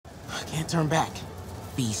Can't turn back.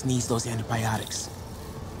 Beast needs those antibiotics.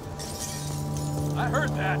 I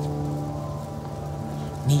heard that.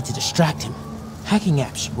 Need to distract him. Hacking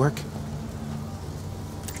app should work.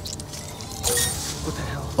 What the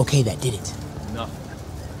hell? Okay, that did it. Nothing.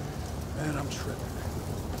 Man, I'm tripping.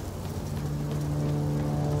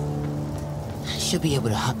 Should be able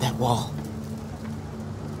to hop that wall.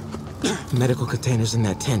 Medical containers in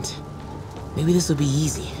that tent. Maybe this will be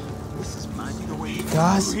easy. This is my way.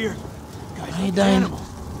 Guys, Here. I ain't dying.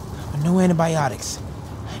 But no antibiotics.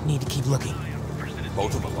 I need to keep looking.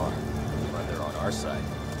 Both of them are. But they're on our side.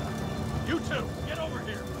 You two, get over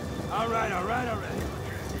here. All right.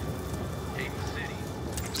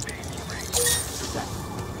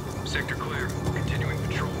 Sector clear. Continuing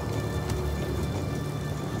patrol.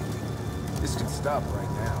 This can stop right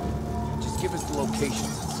now. Just give us the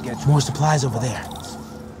locations and schedule. More supplies over there.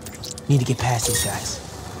 Need to get past these guys.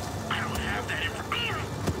 I don't have that information.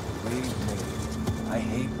 Believe me, I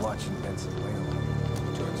hate watching Benson wail.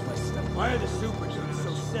 Turns my stomach. Why are the super dudes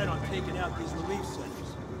so set on taking out these relief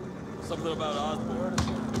centers? Something about Osborn.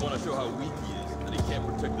 They want to show how weak he is, that he can't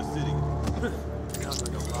protect the city. Sounds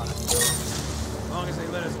like a lot of fun. As long as they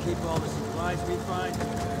let us keep all the supplies we find,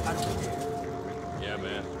 I don't care. Yeah,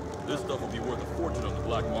 man. This stuff will be worth a fortune on the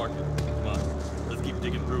black market. Come on, let's keep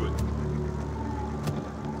digging through it.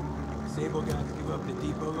 Sable gonna give up the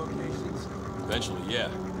depot locations? Eventually, yeah.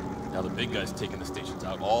 Now the big guy's taking the stations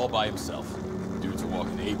out all by himself. Dudes are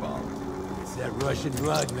walking A-bomb. It's that Russian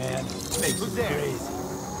blood, man. Makes me crazy.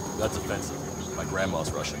 That's offensive. My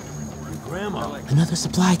grandma's Russian. Your grandma? Another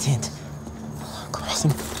supply tent.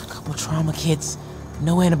 Crossing a couple trauma kits.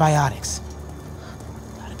 No antibiotics.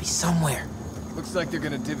 Gotta be somewhere. Looks like they're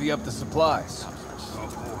gonna divvy up the supplies. Oh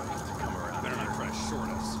boy, come around. Better not try to short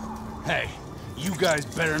us. Hey, you guys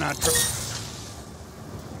better not try.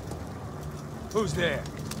 Who's there?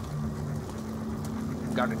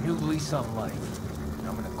 Got a new lease on life.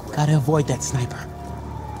 I'm gonna quit. Gotta avoid that sniper.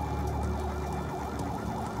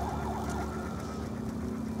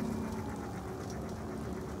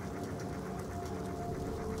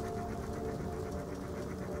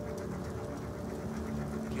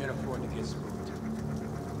 Can't afford to get spooked.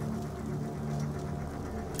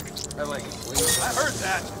 I like it. Please. I heard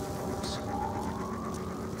that!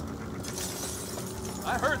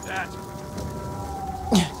 I heard that!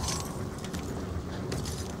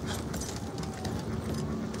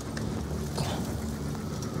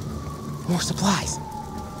 More supplies.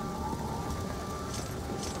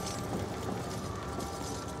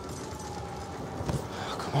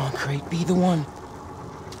 Oh, come on, Crate, be the one.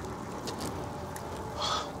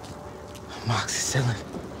 Amoxicillin.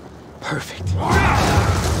 Perfect.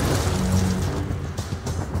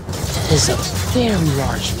 There's a very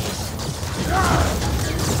large meal.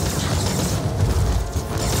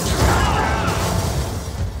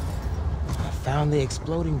 I found the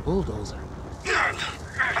exploding bulldozer.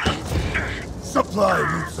 Supply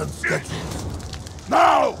routes and schedules.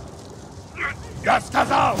 Now! Я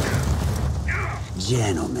сказал!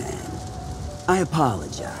 Gentlemen, I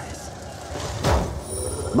apologize.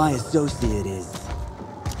 My associate is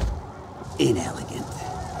inelegant.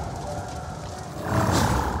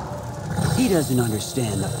 He doesn't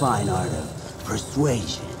understand the fine art of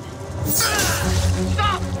persuasion.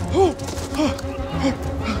 Stop!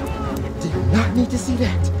 Did not need to see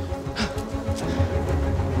that.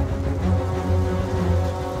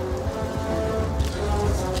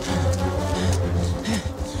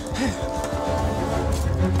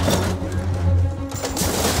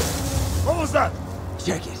 What was that?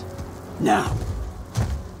 Check it. Now.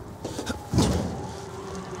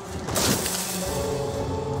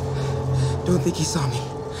 Don't think he saw me.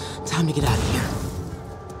 Time to get out of here.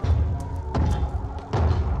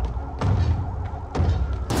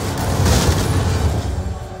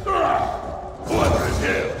 Whoever is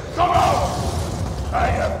here, come out! I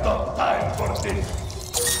have no time for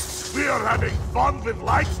this. We are having fun with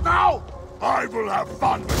lights now? I will have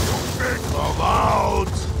fun with your big. Come out!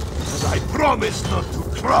 And I promise not to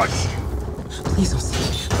crush you. Please don't see me.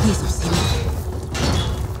 Please don't see me.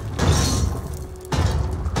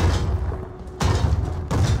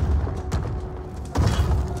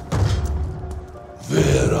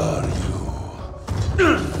 Where are you?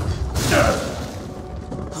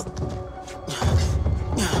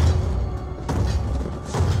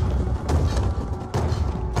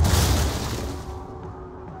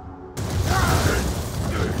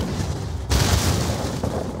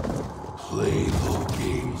 Play no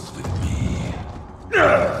games with me.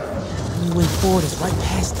 Only way forward is right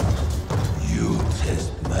past him. You test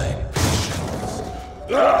my patience.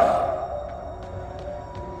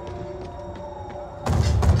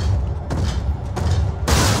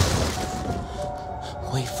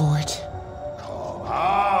 Wait for it. Come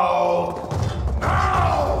out!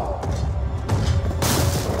 Now!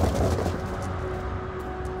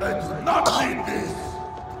 It's not like this!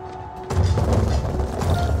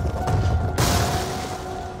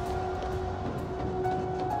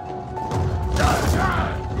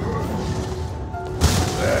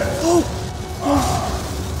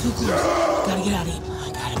 Too close. Gotta get out of here.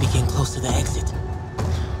 I gotta be getting close to the exit.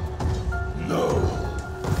 No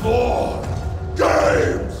more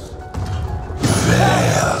games!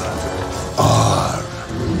 Where are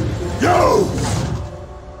you?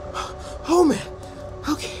 Oh man.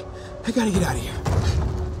 Okay. I gotta get out of here.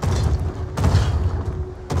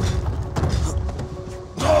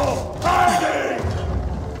 No hiding!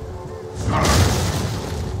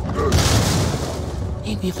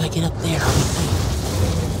 Maybe if I get up there, I'll be safe.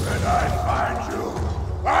 When I find you,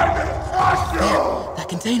 I will crush you! That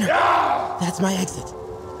container. Yeah! That's my exit.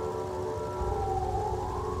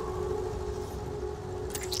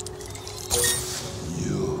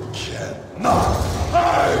 You cannot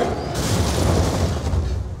hide!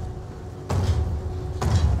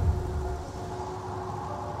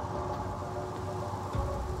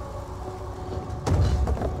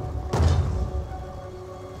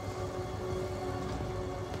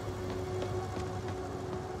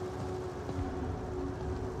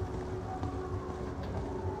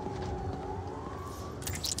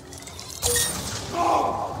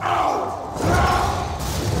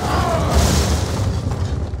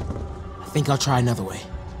 I think I'll try another way.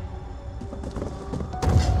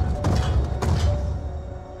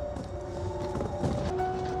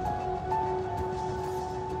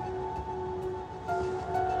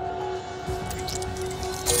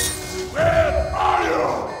 Where are you?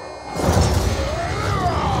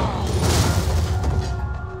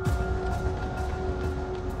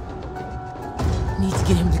 Need to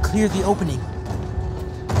get him to clear the opening.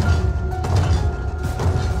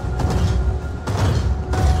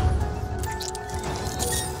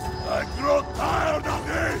 I grow tired of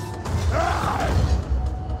this!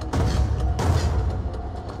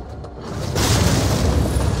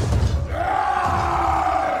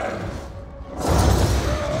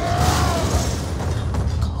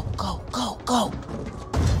 Go, go, go, go!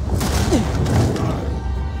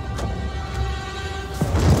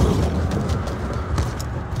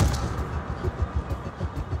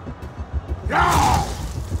 Yeah!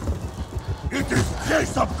 It is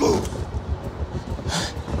Case of Goose!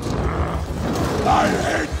 I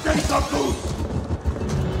hate Case of Goose!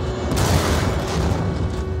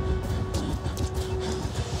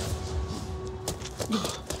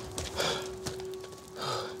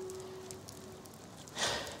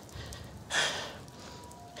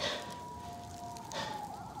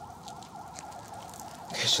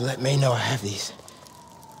 Okay, so let May know I have these.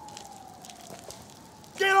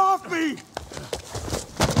 Get off me!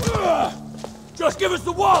 Just give us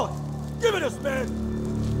the wallet! Give it us, man!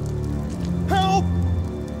 Help!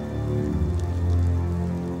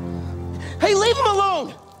 Hey, leave him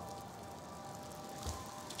alone!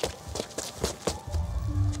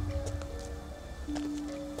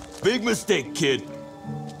 Big mistake, kid.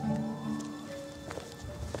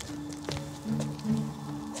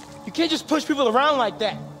 You can't just push people around like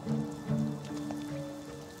that.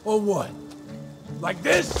 Or what? Like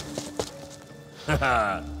this?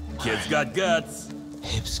 Haha, kid's got guts.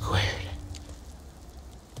 Hip squared.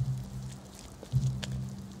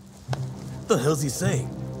 What the hell's he saying?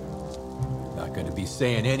 Not gonna be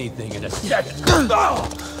saying anything in a second. Oh!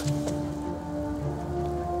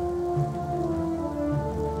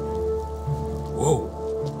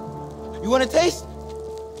 Whoa. You want a taste?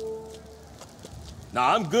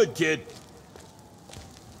 Nah, I'm good, kid.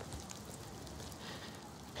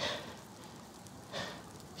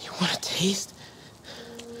 You want a taste?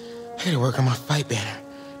 I gotta work on my fight banner.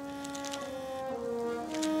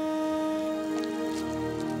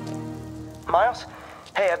 Miles?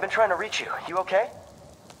 Hey, I've been trying to reach you. You okay?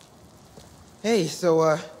 Hey,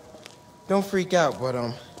 so, don't freak out, but,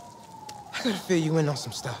 I gotta fill you in on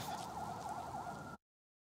some stuff.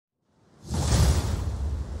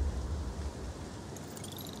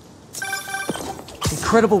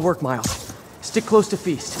 Incredible work, Miles. Stick close to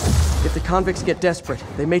Feast. If the convicts get desperate,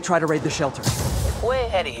 they may try to raid the shelter. Way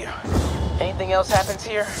ahead of you. Anything else happens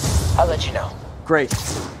here, I'll let you know. Great.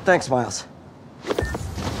 Thanks, Miles.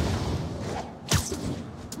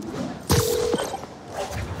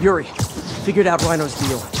 Yuri, figured out Rhino's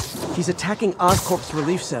deal. He's attacking Oscorp's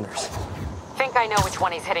relief centers. Think I know which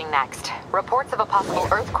one he's hitting next. Reports of a possible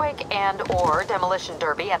earthquake and/or demolition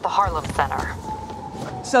derby at the Harlem Center.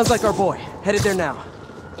 Sounds like our boy. Headed there now.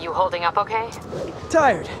 You holding up okay?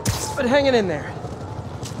 Tired, but hanging in there.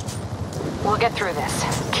 We'll get through this.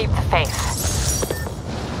 Keep the faith.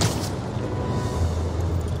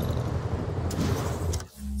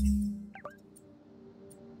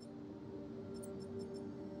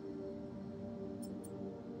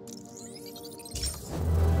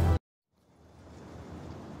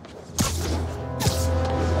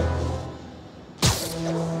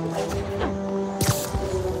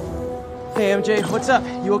 Hey, MJ, what's up?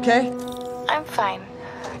 You okay? I'm fine.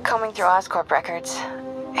 Combing through Oscorp records.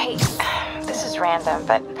 Hey, this is random,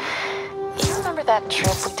 but you remember that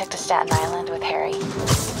trip we took to Staten Island with Harry?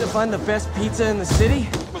 To find the best pizza in the city?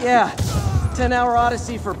 Yeah. 10-hour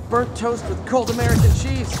odyssey for burnt toast with cold American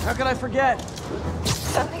cheese. How could I forget?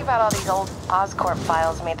 Something about all these old Oscorp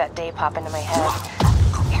files made that day pop into my head.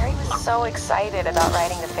 Harry was so excited about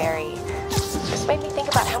riding the ferry. Just made me think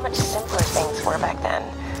about how much simpler things were back then.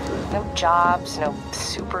 No jobs, no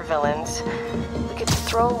supervillains. We could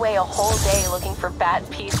throw away a whole day looking for bad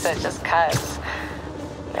pizza just cuz.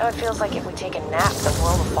 Now it feels like if we take a nap, the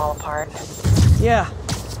world will fall apart. Yeah.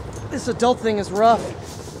 This adult thing is rough.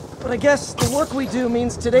 But I guess the work we do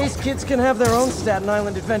means today's kids can have their own Staten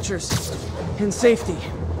Island adventures. In safety.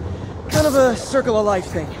 Kind of a circle of life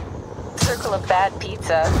thing. Circle of bad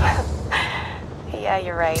pizza. Yeah,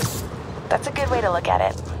 you're right. That's a good way to look at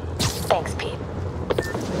it. Thanks, Pete.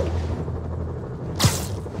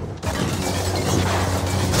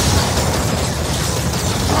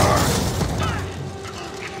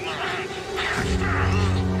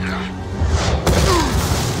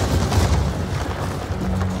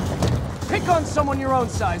 Pick on someone your own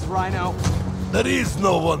size, Rhino. There is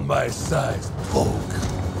no one my size, folk.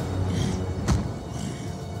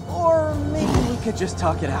 Or maybe we could just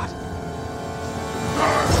talk it out.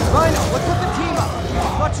 Rhino, let's put the team up.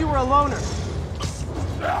 I thought you were a loner.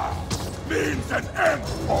 Beans and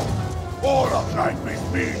eggs, folk. All of Nightmare's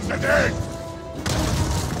beans and eggs.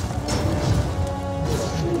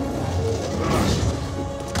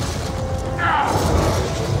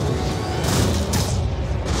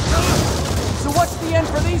 So what's the end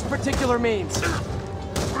for these particular memes?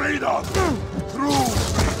 Freedom! True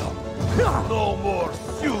freedom! No more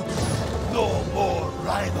suits! No more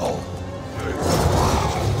Rhino!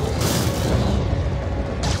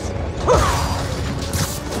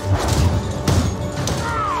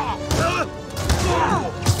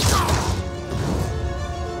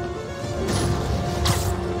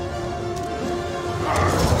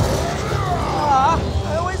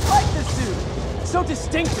 I always liked this dude. So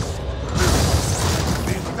distinctive.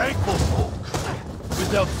 Be thankful, folk.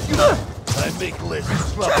 Without you, I make less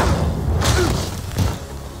trouble.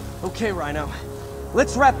 Okay, Rhino.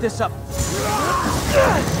 Let's wrap this up.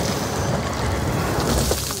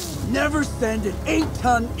 Never send an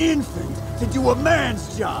 8-ton infant to do a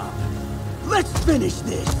man's job. Let's finish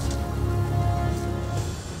this.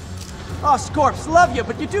 Oh, Scorps, love you,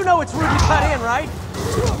 but you do know it's rude to cut in, right?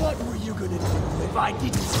 What were you gonna do if I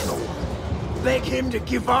didn't show up? Beg him to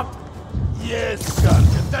give up? Yes,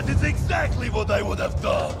 Sergeant, that is exactly what I would have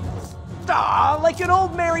done. Ah, like an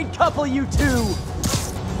old married couple, you two.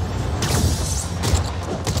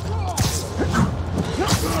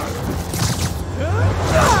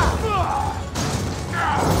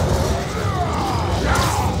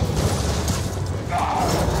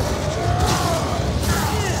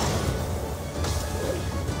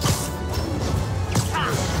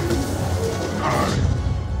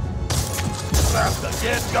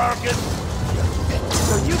 Again, Gargan?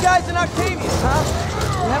 So you guys in Octavius, huh?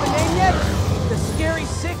 You have a name yet? The Scary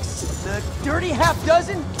Six? The Dirty Half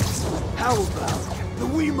Dozen? How about the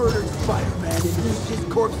we murdered Spiderman and used his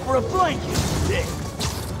corpse for a blanket?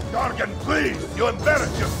 Gargan, please! You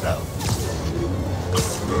embarrass yourself!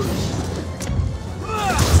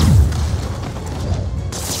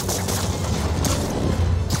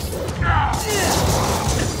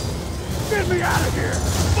 Get me out of here!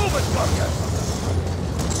 Move it, Gargan!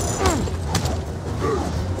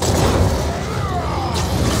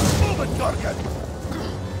 Move it, Gargan!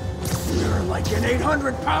 You're like an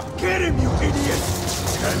 800-pound kid, you idiot!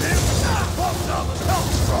 Get him! Pop down the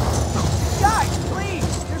health. Guys, please!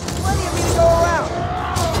 There's plenty of me to go around!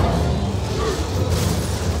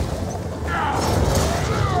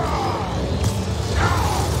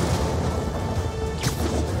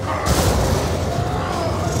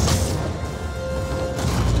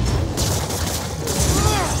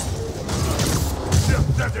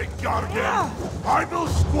 Pathetic Gargan! I will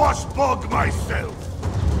squash bug myself!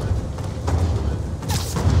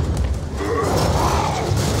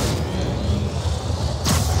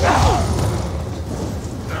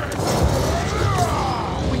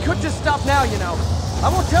 We could just stop now, you know. I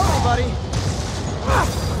won't tell anybody.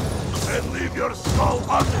 And leave your skull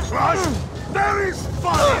uncrushed? There is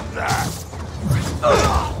fun in that!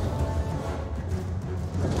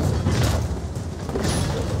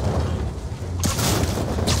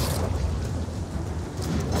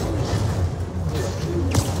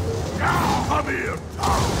 Now, come here,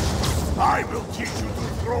 Tom. I will teach you to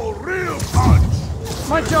throw real punch!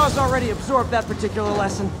 My jaw's already absorbed that particular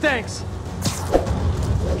lesson. Thanks.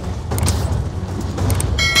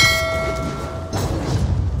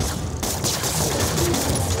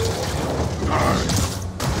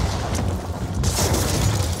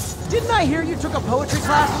 Didn't I hear you took a poetry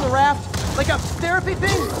class on the raft? Like a therapy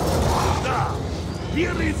thing? Now,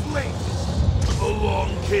 here is late.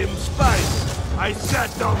 Along came Spider. I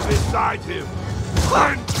sat down beside him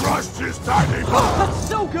and crushed his tiny bone. That's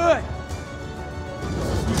so good!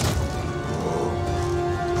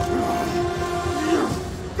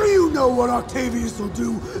 Do you know what Octavius will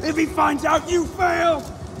do if he finds out you failed?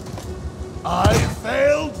 I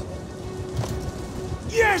failed?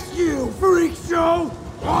 Yes, you, freak show!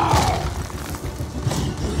 A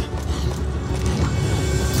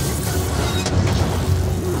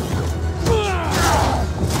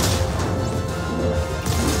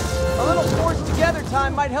little forced together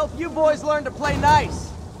time might help you boys learn to play nice.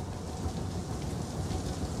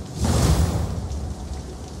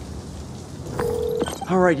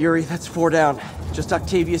 All right, Yuri, that's 4 down. Just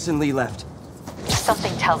Octavius and Lee left.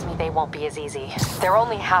 Something tells me they won't be as easy. They're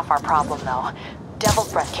only half our problem, though.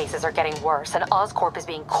 Devil's Breath cases are getting worse, and Oscorp is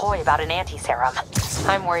being coy about an anti-serum.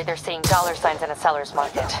 I'm worried they're seeing dollar signs in a seller's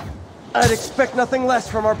market. I'd expect nothing less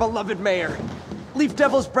from our beloved mayor. Leave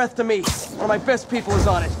Devil's Breath to me. One of my best people is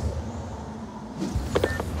on it.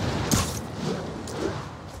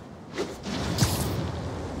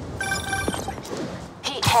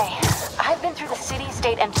 Pete, hey. I've been through the city,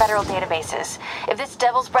 state, and federal databases. If this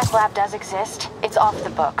Devil's Breath lab does exist, it's off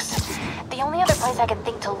the books. The only other place I can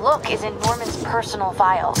think to look is in Norman's personal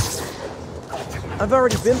files. I've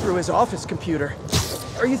already been through his office computer.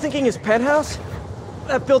 Are you thinking his penthouse?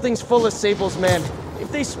 That building's full of Sable's men.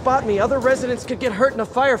 If they spot me, other residents could get hurt in a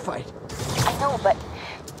firefight. I know, but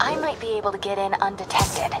I might be able to get in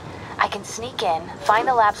undetected. I can sneak in, find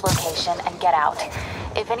the lab's location, and get out.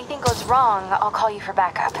 If anything goes wrong, I'll call you for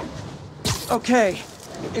backup. Okay.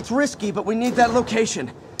 It's risky, but we need that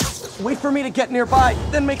location. Wait for me to get nearby,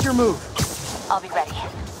 then make your move. I'll be ready.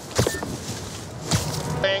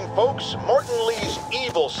 Saying, folks, Morton Lee's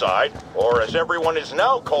evil side, or as everyone is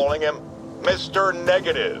now calling him, Mr.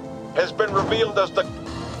 Negative, has been revealed as the...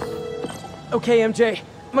 Okay, MJ.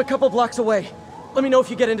 I'm a couple blocks away. Let me know if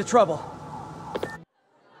you get into trouble.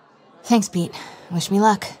 Thanks, Pete. Wish me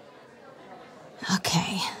luck.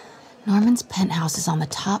 Okay. Norman's penthouse is on the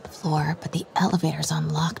top floor, but the elevator's on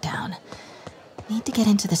lockdown. Need to get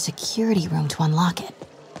into the security room to unlock it.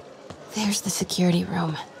 There's the security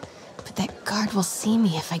room. But that guard will see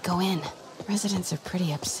me if I go in. Residents are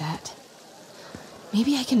pretty upset.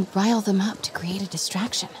 Maybe I can rile them up to create a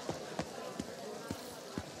distraction.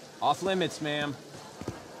 Off limits, ma'am.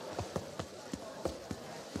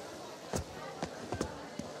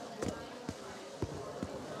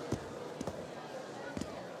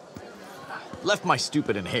 Left my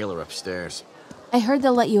stupid inhaler upstairs. I heard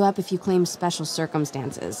they'll let you up if you claim special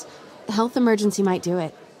circumstances. A health emergency might do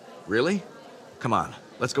it. Really? Come on,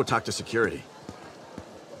 let's go talk to security.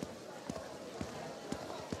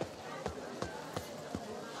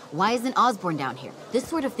 Why isn't Osborn down here? This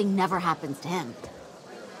sort of thing never happens to him.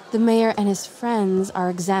 The mayor and his friends are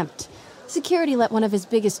exempt. Security let one of his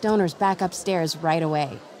biggest donors back upstairs right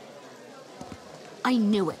away. I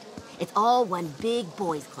knew it. It's all one big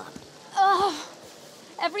boys club. Ugh.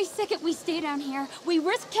 Every second we stay down here, we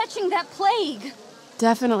risk catching that plague.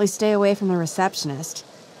 Definitely stay away from the receptionist.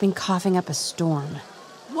 Been coughing up a storm.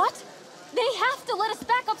 What? They have to let us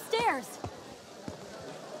back upstairs.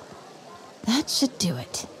 That should do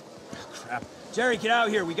it. Crap. Jerry, get out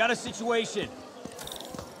here. We got a situation.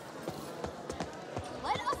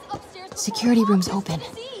 Let us upstairs. Security room's open.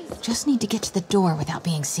 Just need to get to the door without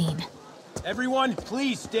being seen. Everyone,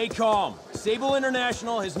 please stay calm. Sable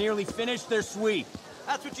International has nearly finished their sweep.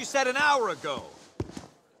 That's what you said an hour ago.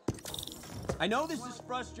 I know this is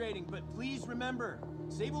frustrating, but please remember,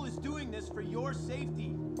 Sable is doing this for your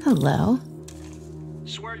safety. Hello.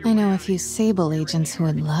 I know a few Sable agents who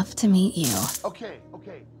would love to meet you. Okay,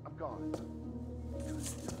 I'm gone.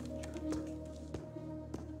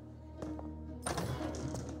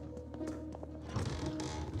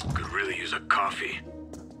 Could really use a coffee.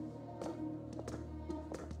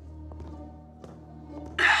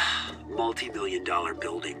 Multi-million-dollar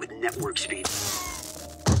building with network speed.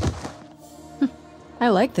 I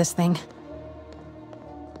like this thing.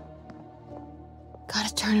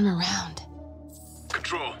 Gotta turn him around.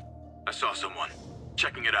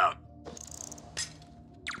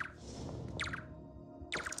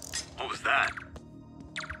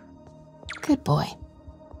 Good boy.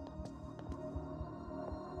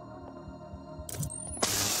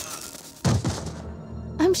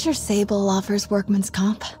 I'm sure Sable offers workman's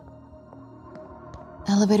comp.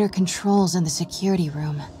 Elevator controls in the security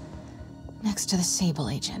room, next to the Sable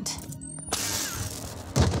agent.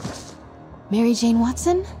 Mary Jane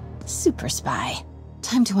Watson? Super spy.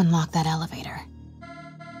 Time to unlock that elevator.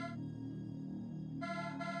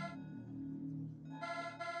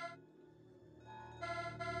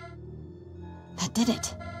 That did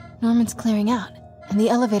it. Norman's clearing out, and the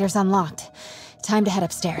elevator's unlocked. Time to head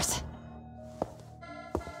upstairs.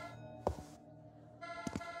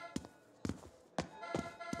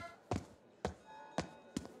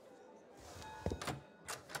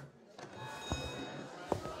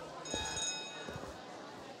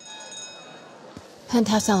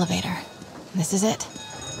 Penthouse elevator. This is it.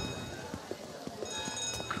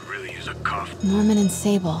 Could really use a coffee. Norman and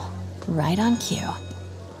Sable. Right on cue.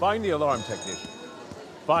 Find the alarm technician.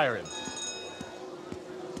 Fire him.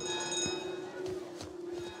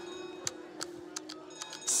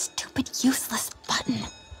 Stupid, useless button.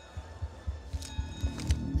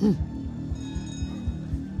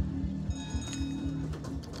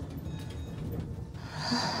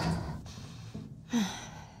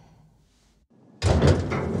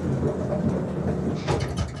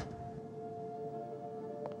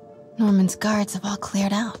 Norman's guards have all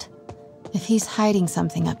cleared out. If he's hiding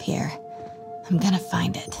something up here, I'm gonna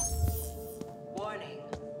find it. Warning.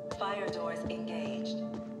 Fire doors engaged.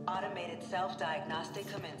 Automated self-diagnostic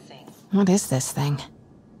commencing. What is this thing?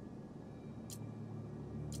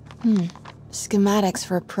 Schematics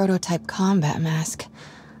for a prototype combat mask.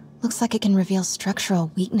 Looks like it can reveal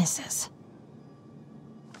structural weaknesses.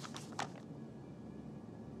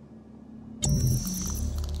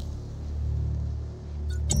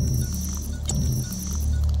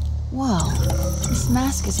 Whoa, this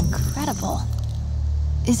mask is incredible.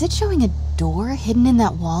 Is it showing a door hidden in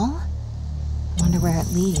that wall? Wonder where it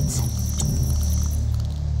leads.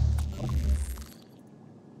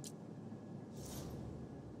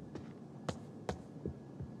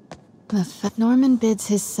 Norman bids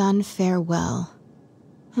his son farewell.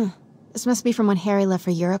 This must be from when Harry left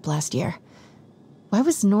for Europe last year. Why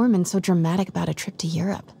was Norman so dramatic about a trip to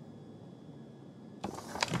Europe?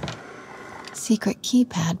 Secret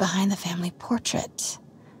keypad behind the family portrait.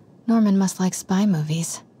 Norman must like spy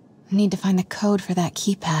movies. I need to find the code for that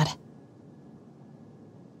keypad.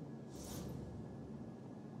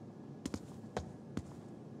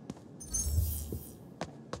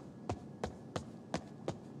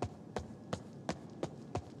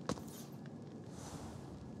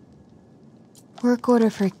 Work order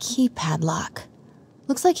for a keypad lock.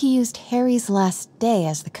 Looks like he used Harry's last day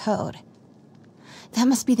as the code. That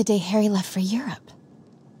must be the day Harry left for Europe.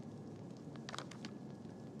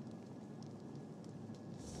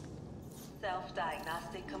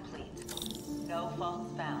 Self-diagnostic complete. No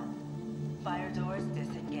faults found. Fire doors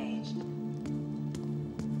disengaged.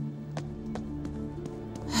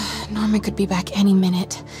 Norman could be back any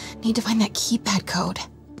minute. Need to find that keypad code.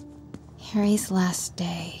 Harry's last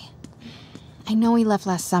day. I know he left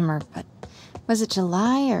last summer, but was it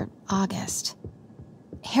July or August?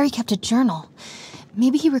 Harry kept a journal.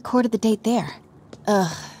 Maybe he recorded the date there.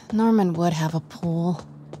 Norman would have a pool.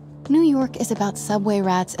 New York is about subway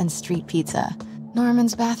rats and street pizza.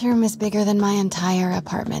 Norman's bathroom is bigger than my entire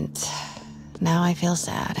apartment. Now I feel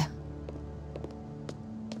sad.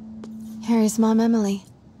 Harry's mom, Emily.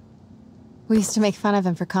 We used to make fun of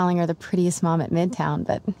him for calling her the prettiest mom at Midtown,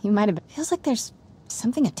 but he might have been. Feels like there's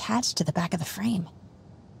something attached to the back of the frame.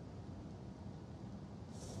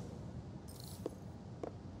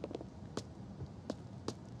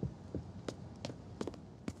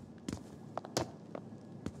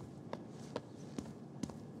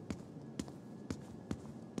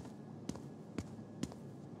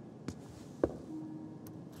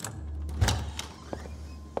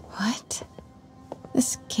 What?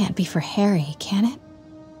 This can't be for Harry, can it?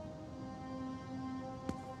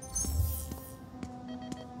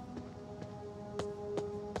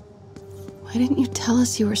 Why didn't you tell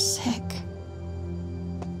us you were sick?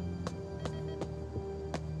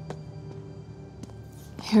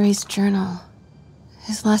 Harry's journal.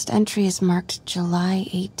 His last entry is marked July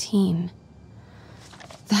 18.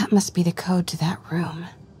 That must be the code to that room.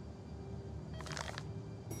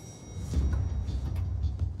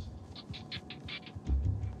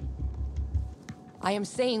 I am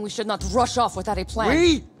saying we should not rush off without a plan.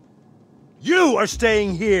 We? You are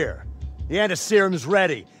staying here. The antiserum's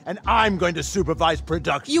ready, and I'm going to supervise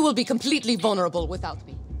production. You will be completely vulnerable without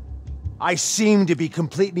me. I seem to be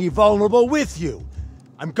completely vulnerable with you.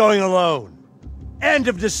 I'm going alone. End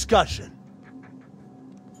of discussion.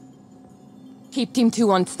 Keep Team 2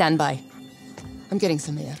 on standby. I'm getting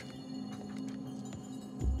some air.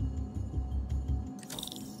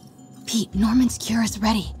 Pete, Norman's cure is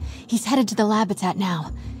ready. He's headed to the lab it's at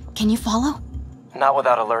now. Can you follow? Not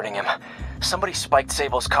without alerting him. Somebody spiked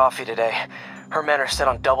Sable's coffee today. Her men are set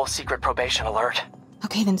on double secret probation alert.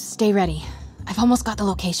 Okay, then stay ready. I've almost got the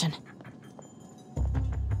location.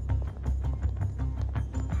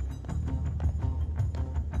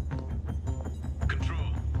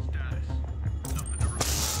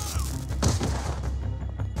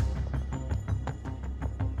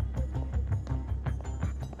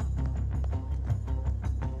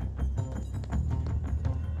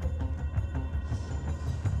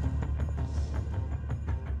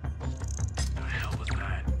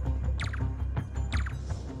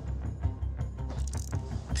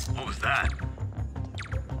 What was that?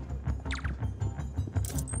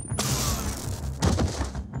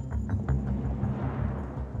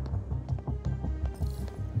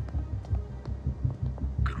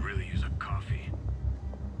 Could really use a coffee.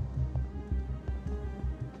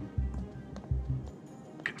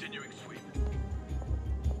 Continuing sweep.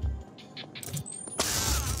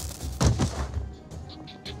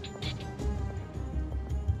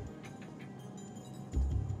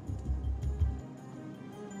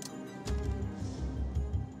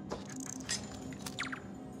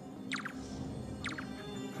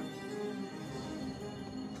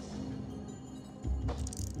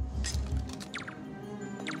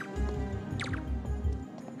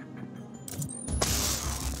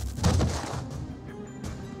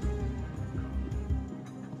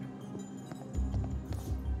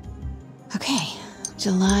 Okay,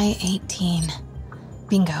 July 18.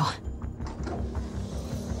 Bingo.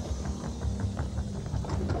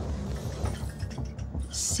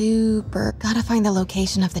 Super. Gotta find the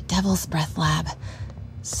location of the Devil's Breath lab.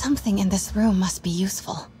 Something in this room must be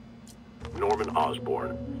useful. Norman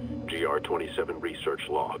Osborn, GR-27 research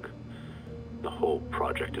log. The whole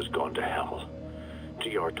project has gone to hell.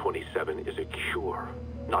 GR-27 is a cure,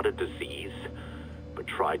 not a disease. But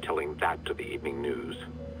try telling that to the evening news.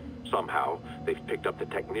 Somehow, they've picked up the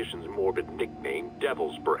technician's morbid nickname,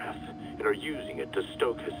 Devil's Breath, and are using it to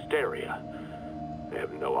stoke hysteria. They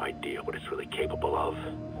have no idea what it's really capable of.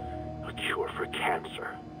 A cure for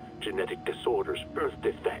cancer, genetic disorders, birth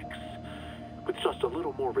defects. With just a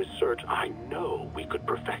little more research, I know we could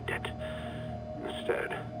perfect it.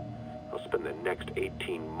 Instead, I'll spend the next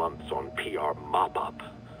 18 months on PR mop-up.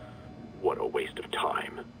 What a waste of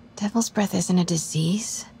time. Devil's Breath isn't a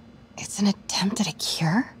disease. It's an attempt at a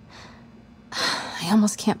cure? I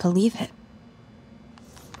almost can't believe it.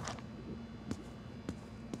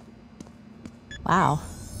 Wow.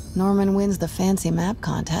 Norman wins the fancy map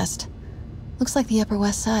contest. Looks like the Upper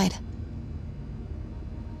West Side.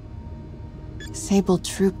 Sable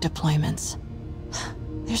troop deployments.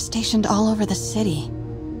 They're stationed all over the city.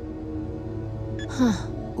 Huh.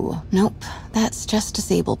 Ooh, nope. That's just a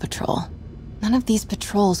Sable patrol. None of these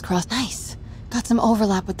patrols cross. Nice. Got some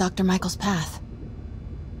overlap with Dr. Michael's path.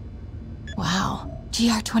 Wow.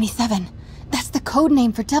 GR-27. That's the code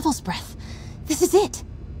name for Devil's Breath. This is it.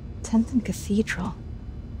 10th and Cathedral.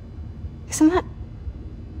 Isn't that...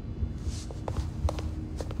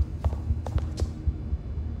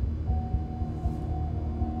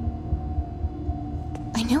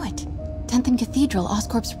 I knew it. 10th and Cathedral,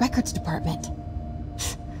 Oscorp's records department.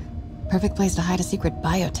 Perfect place to hide a secret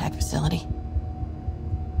biotech facility.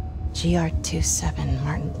 GR-27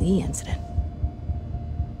 Martin Lee incident.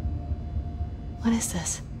 What is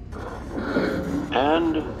this?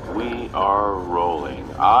 And we are rolling.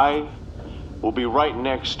 I will be right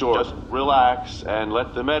next door. Just relax and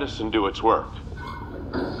let the medicine do its work.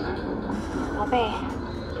 宝贝，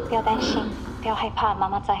不要担心，不要害怕，妈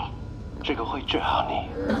妈在。这个会治好你，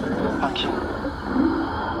放心。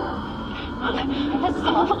那是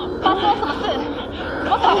什么？发生了什么事？怎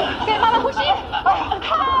么搞？给妈妈呼吸！靠！快逃！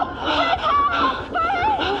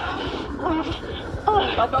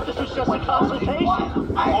 I thought this was just a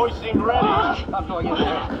consultation. Hoisting ready. I'm going in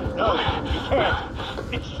there. No, you can't.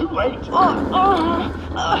 It's too late.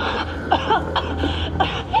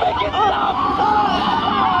 Make it stop.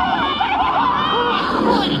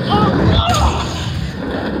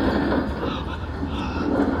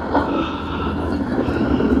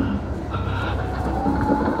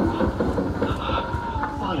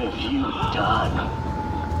 What have you done?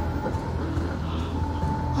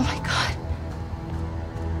 Oh my god.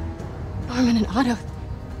 Norman and Otto.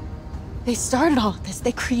 They started all of this.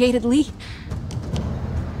 They created Lee.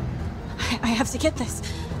 I have to get this.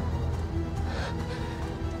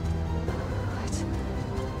 What?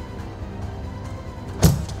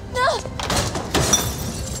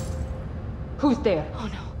 Who's there? Oh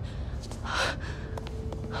no.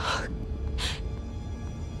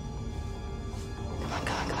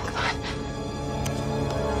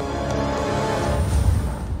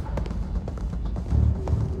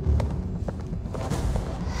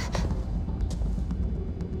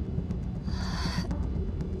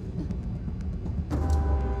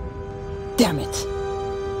 Damn it!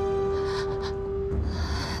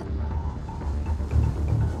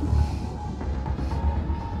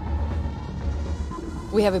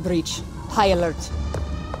 We have a breach. High alert.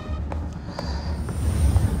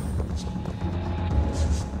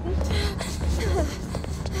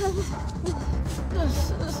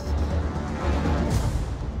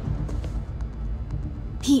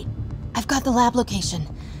 Pete, I've got the lab location.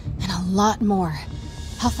 And a lot more.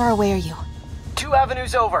 How far away are you? 2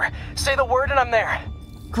 avenues over. Say the word and I'm there.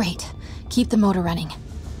 Great. Keep the motor running.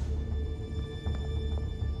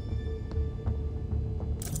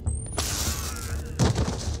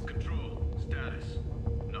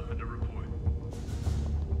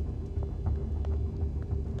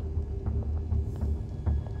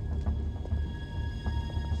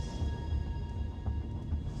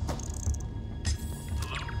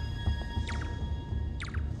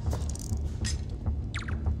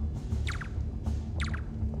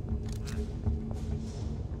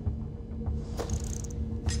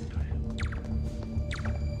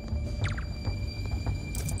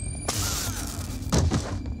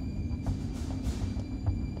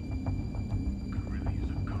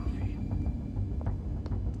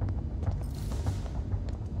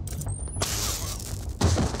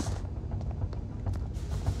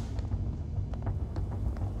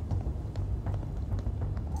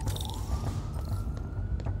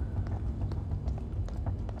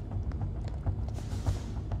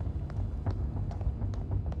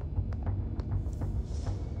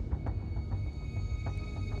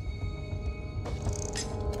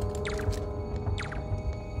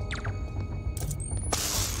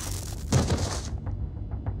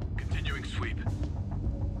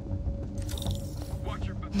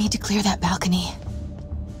 Need to clear that balcony.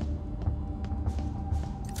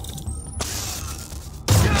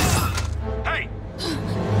 Hey!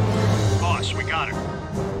 Boss, we got her.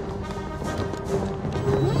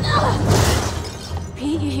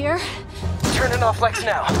 Pete, you here? Turning off Lex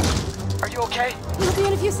now. Are you okay? We'll be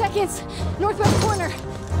in a few seconds. Northwest corner.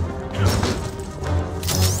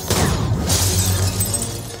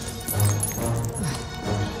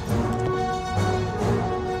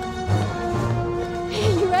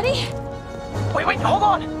 You ready? Wait, hold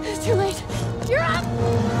on! It's too late. You're up!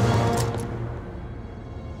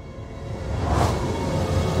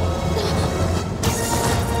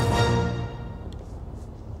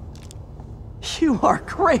 You are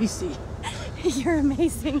crazy. You're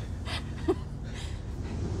amazing.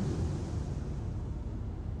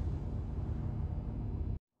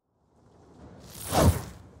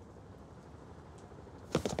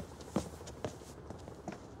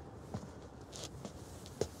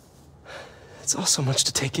 It's all so much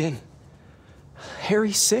to take in.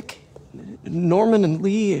 Harry sick? Norman and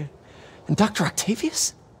Lee? And Dr.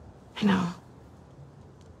 Octavius? I know.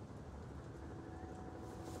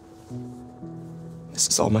 This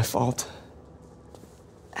is all my fault.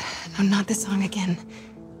 No, not this song again.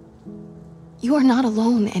 You are not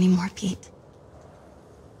alone anymore, Pete.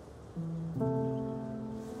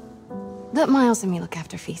 Let Miles and me look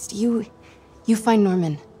after Feast. You find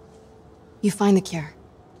Norman. You find the cure.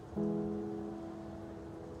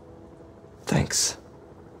 Thanks,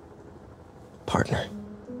 partner.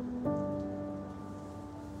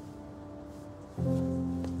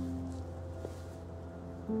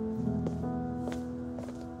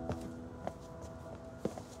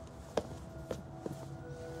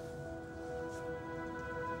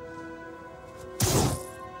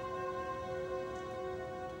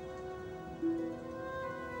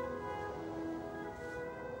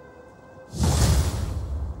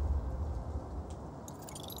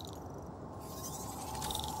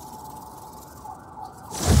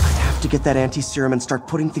 To get that anti-serum and start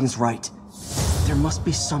putting things right. There must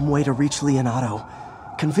be some way to reach Leonardo.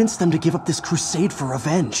 Convince them to give up this crusade for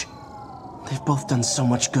revenge. They've both done so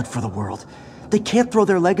much good for the world. They can't throw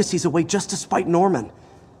their legacies away just to spite Norman.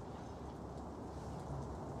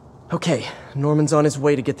 Okay, Norman's on his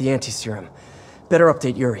way to get the anti-serum. Better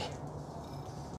update Yuri.